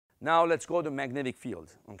Now let's go to magnetic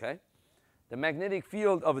field, okay? The magnetic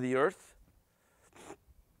field of the Earth.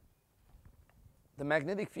 The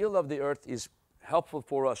magnetic field of the Earth is helpful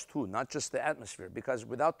for us too, not just the atmosphere, because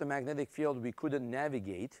without the magnetic field we couldn't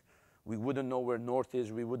navigate. We wouldn't know where north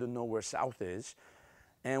is, we wouldn't know where south is,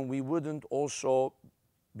 and we wouldn't also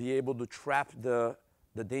be able to trap the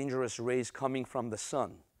dangerous rays coming from the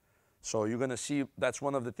sun. So you're going to see that's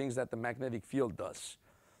one of the things that the magnetic field does.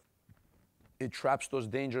 It traps those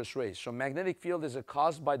dangerous rays. So magnetic field is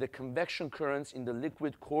caused by the convection currents in the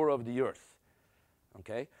liquid core of the Earth.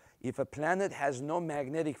 Okay? If a planet has no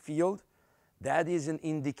magnetic field, that is an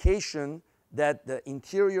indication that the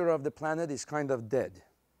interior of the planet is kind of dead.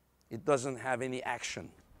 It doesn't have any action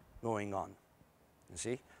going on. You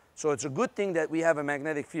see? So it's a good thing that we have a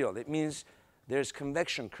magnetic field. It means there's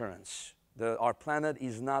convection currents. Our planet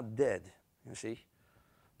is not dead. You see?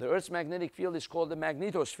 The Earth's magnetic field is called the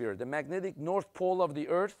magnetosphere. The magnetic north pole of the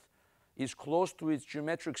Earth is close to its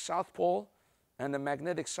geometric south pole, and the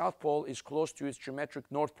magnetic south pole is close to its geometric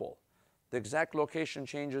north pole. The exact location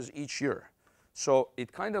changes each year. So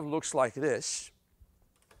it kind of looks like this.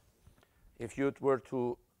 If you were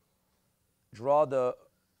to draw the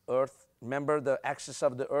Earth, remember the axis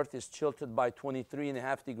of the Earth is tilted by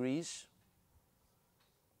 23.5 degrees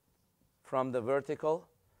from the vertical.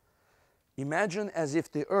 Imagine as if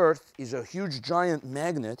the Earth is a huge giant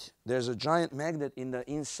magnet. There's a giant magnet in the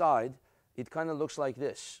inside. It kind of looks like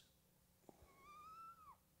this.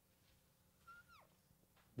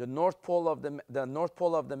 The north pole of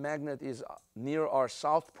the magnet is near our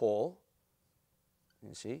south pole,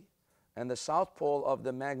 you see, and the south pole of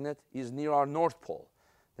the magnet is near our north pole.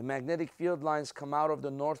 The magnetic field lines come out of the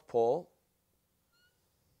north pole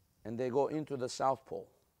and they go into the south pole.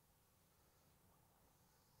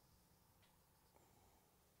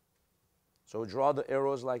 So draw the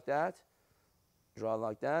arrows like that, draw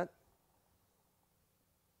like that.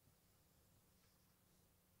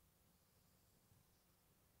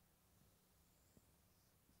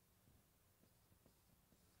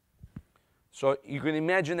 So you can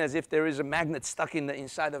imagine as if there is a magnet stuck in the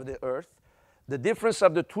inside of the Earth. The difference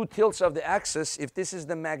of the two tilts of the axis, if this is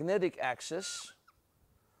the magnetic axis,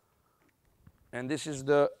 and this is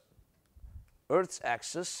the Earth's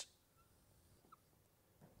axis,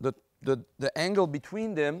 the angle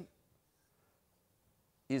between them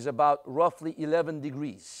is about roughly 11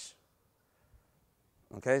 degrees.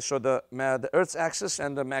 Okay, so the Earth's axis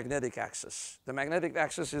and the magnetic axis. The magnetic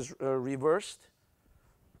axis is reversed.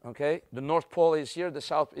 Okay, the North Pole is here, the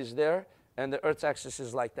South is there, and the Earth's axis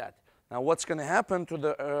is like that. Now what's going to happen to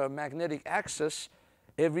the magnetic axis,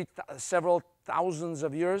 every several thousands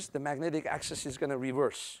of years, the magnetic axis is going to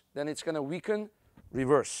reverse. Then it's going to weaken,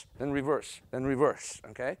 reverse, then reverse, then reverse,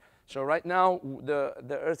 okay? So right now,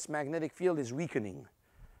 the Earth's magnetic field is weakening.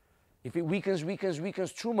 If it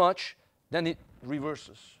weakens too much, then it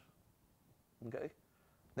reverses, okay?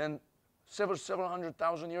 Then several hundred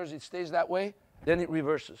thousand years, it stays that way, then it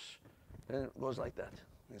reverses. Then it goes like that,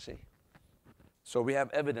 you see? So we have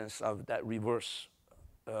evidence of that reverse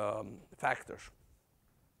factor.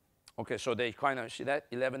 Okay, so they kind of, see that,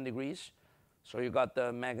 11 degrees. So you got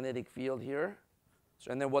the magnetic field here.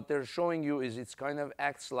 So, and then what they're showing you is it's kind of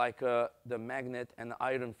acts like the magnet and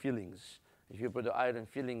iron fillings. If you put the iron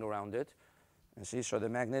filling around it, you see, so the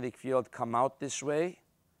magnetic field come out this way,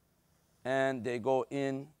 and they go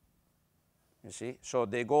in, you see. So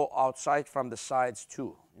they go outside from the sides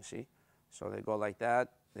too, you see. So they go like that,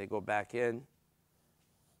 they go back in,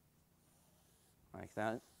 like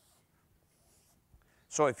that.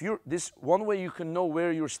 So if you're, this one way you can know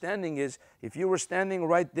where you're standing is, if you were standing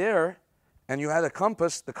right there and you had a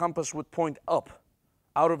compass, the compass would point up,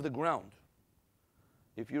 out of the ground.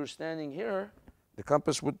 If you're standing here, the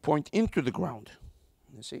compass would point into the ground,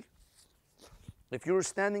 you see. If you were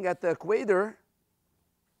standing at the equator,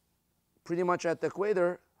 pretty much at the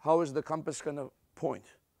equator, how is the compass going to point?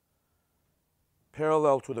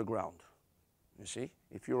 Parallel to the ground, you see,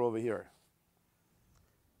 if you're over here.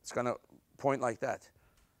 It's going to point like that.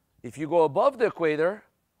 If you go above the equator,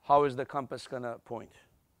 how is the compass going to point?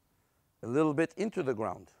 A little bit into the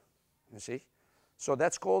ground, you see. So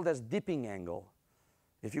that's called as dipping angle.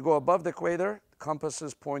 If you go above the equator, the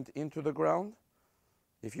compasses point into the ground.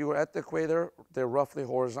 If you are at the equator, they're roughly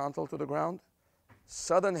horizontal to the ground.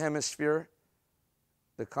 Southern hemisphere,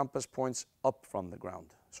 the compass points up from the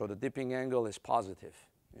ground. So the dipping angle is positive,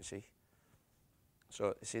 you see.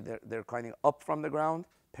 So you see, they're kind of up from the ground,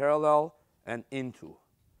 parallel, and into.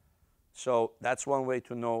 So that's one way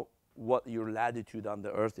to know what your latitude on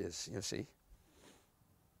the Earth is, you see.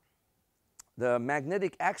 The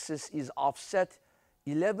magnetic axis is offset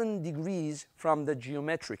 11 degrees from the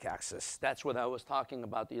geometric axis. That's what I was talking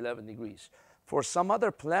about, the 11 degrees. For some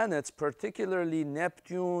other planets, particularly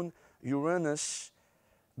Neptune, Uranus,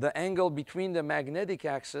 the angle between the magnetic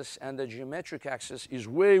axis and the geometric axis is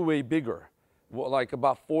way, way bigger, like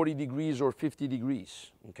about 40 degrees or 50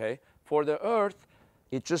 degrees, okay? For the Earth,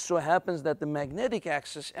 it just so happens that the magnetic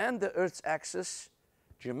axis and the Earth's axis,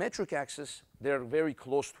 geometric axis, they're very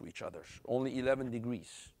close to each other, only 11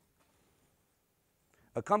 degrees.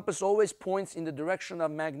 A compass always points in the direction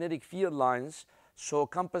of magnetic field lines, so a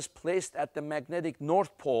compass placed at the magnetic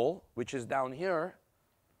North Pole, which is down here,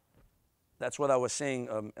 that's what I was saying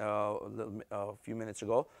a few minutes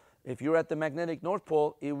ago. If you're at the magnetic North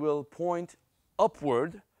Pole, it will point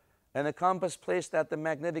upward, and a compass placed at the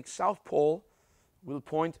magnetic South Pole will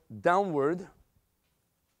point downward.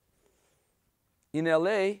 In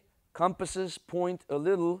LA, compasses point a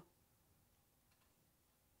little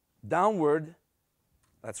downward.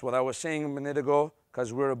 That's what I was saying a minute ago,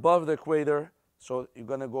 because we're above the equator, so you're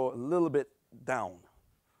going to go a little bit down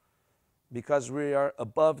because we are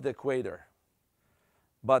above the equator.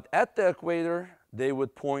 But at the equator, they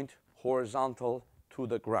would point horizontal to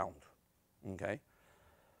the ground, okay?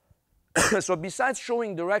 So besides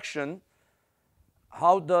showing direction,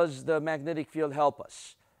 how does the magnetic field help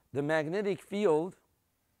us? The magnetic field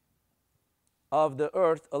of the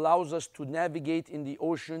Earth allows us to navigate in the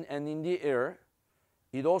ocean and in the air.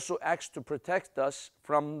 It also acts to protect us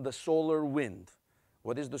from the solar wind.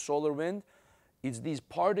 What is the solar wind? It's these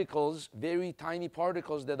particles, very tiny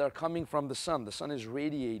particles that are coming from the sun. The sun is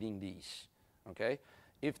radiating these, okay?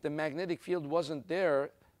 If the magnetic field wasn't there,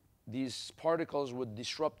 these particles would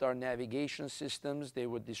disrupt our navigation systems. They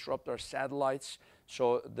would disrupt our satellites.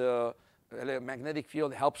 So the magnetic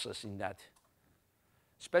field helps us in that,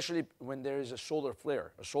 especially when there is a solar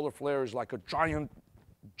flare. A solar flare is like a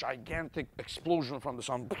gigantic explosion from the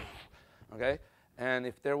sun, okay? And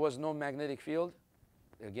if there was no magnetic field,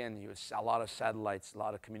 again, a lot of satellites, a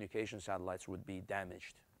lot of communication satellites would be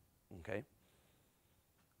damaged, okay?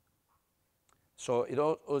 So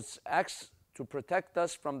it acts to protect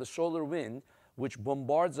us from the solar wind, which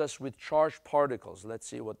bombards us with charged particles. Let's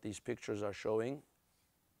see what these pictures are showing.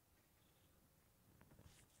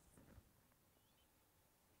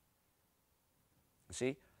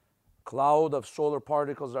 See? Cloud of solar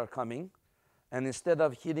particles are coming, and instead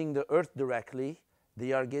of hitting the Earth directly,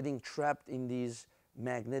 they are getting trapped in these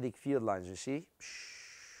magnetic field lines, you see?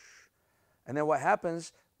 And then what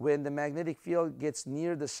happens when the magnetic field gets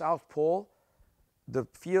near the South Pole, the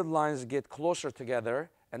field lines get closer together,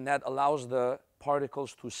 and that allows the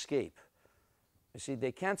particles to escape. You see,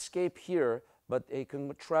 they can't escape here, but they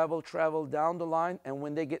can travel down the line, and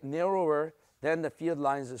when they get narrower, then the field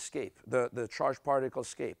lines escape, the charged particles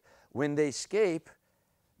escape. When they escape,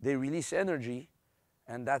 they release energy,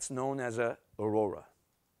 and that's known as an aurora,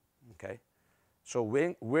 okay? So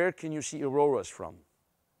where can you see auroras from?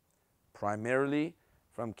 Primarily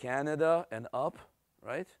from Canada and up,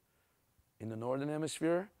 right? In the northern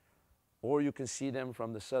hemisphere, or you can see them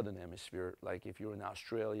from the southern hemisphere, like if you're in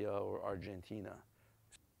Australia or Argentina.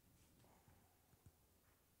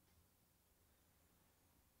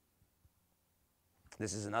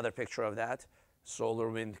 This is another picture of that. Solar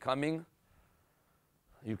wind coming.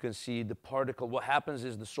 You can see the particle. What happens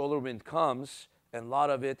is the solar wind comes, and a lot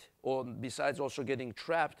of it, besides also getting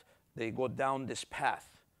trapped, they go down this path.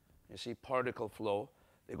 You see particle flow.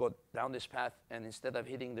 They go down this path, and instead of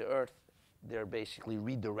hitting the Earth, they're basically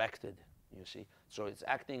redirected, you see. So it's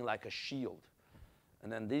acting like a shield.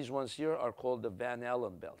 And then these ones here are called the Van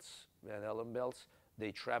Allen belts. Van Allen belts,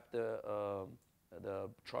 they trap the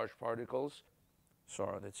charged particles.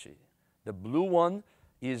 Sorry, let's see. The blue one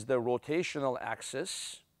is the rotational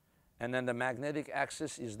axis, and then the magnetic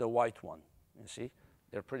axis is the white one. You see,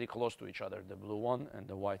 they're pretty close to each other, the blue one and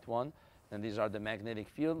the white one. And these are the magnetic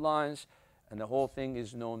field lines, and the whole thing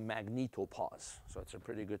is known magnetopause. So it's a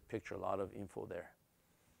pretty good picture, a lot of info there.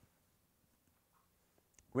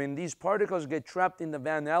 When these particles get trapped in the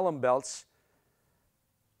Van Allen belts,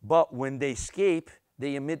 but when they escape,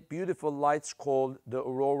 they emit beautiful lights called the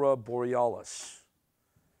Aurora borealis.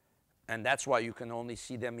 And that's why you can only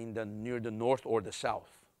see them near the north or the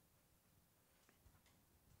south.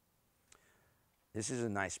 This is a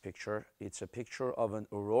nice picture. It's a picture of an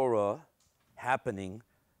aurora happening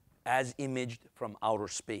as imaged from outer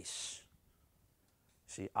space.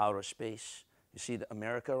 See outer space? You see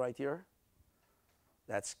America right here?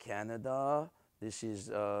 That's Canada. This is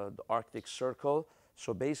the Arctic Circle.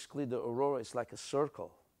 So basically the aurora is like a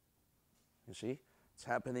circle. You see? It's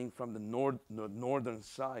happening from the northern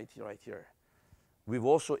side right here. We've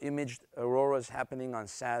also imaged auroras happening on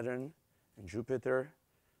Saturn and Jupiter.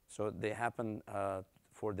 So they happen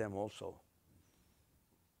for them also.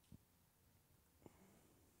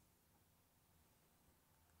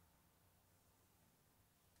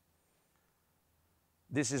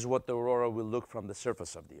 This is what the aurora will look from the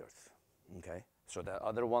surface of the Earth. Okay, so the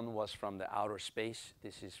other one was from the outer space.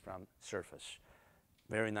 This is from surface.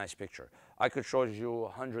 Very nice picture. I could show you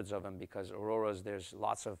hundreds of them because auroras, there's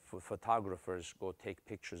lots of photographers go take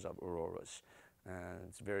pictures of auroras.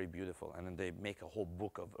 It's very beautiful. And then they make a whole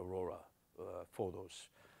book of aurora photos.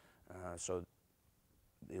 So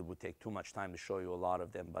it would take too much time to show you a lot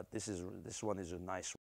of them, but this one is a nice one.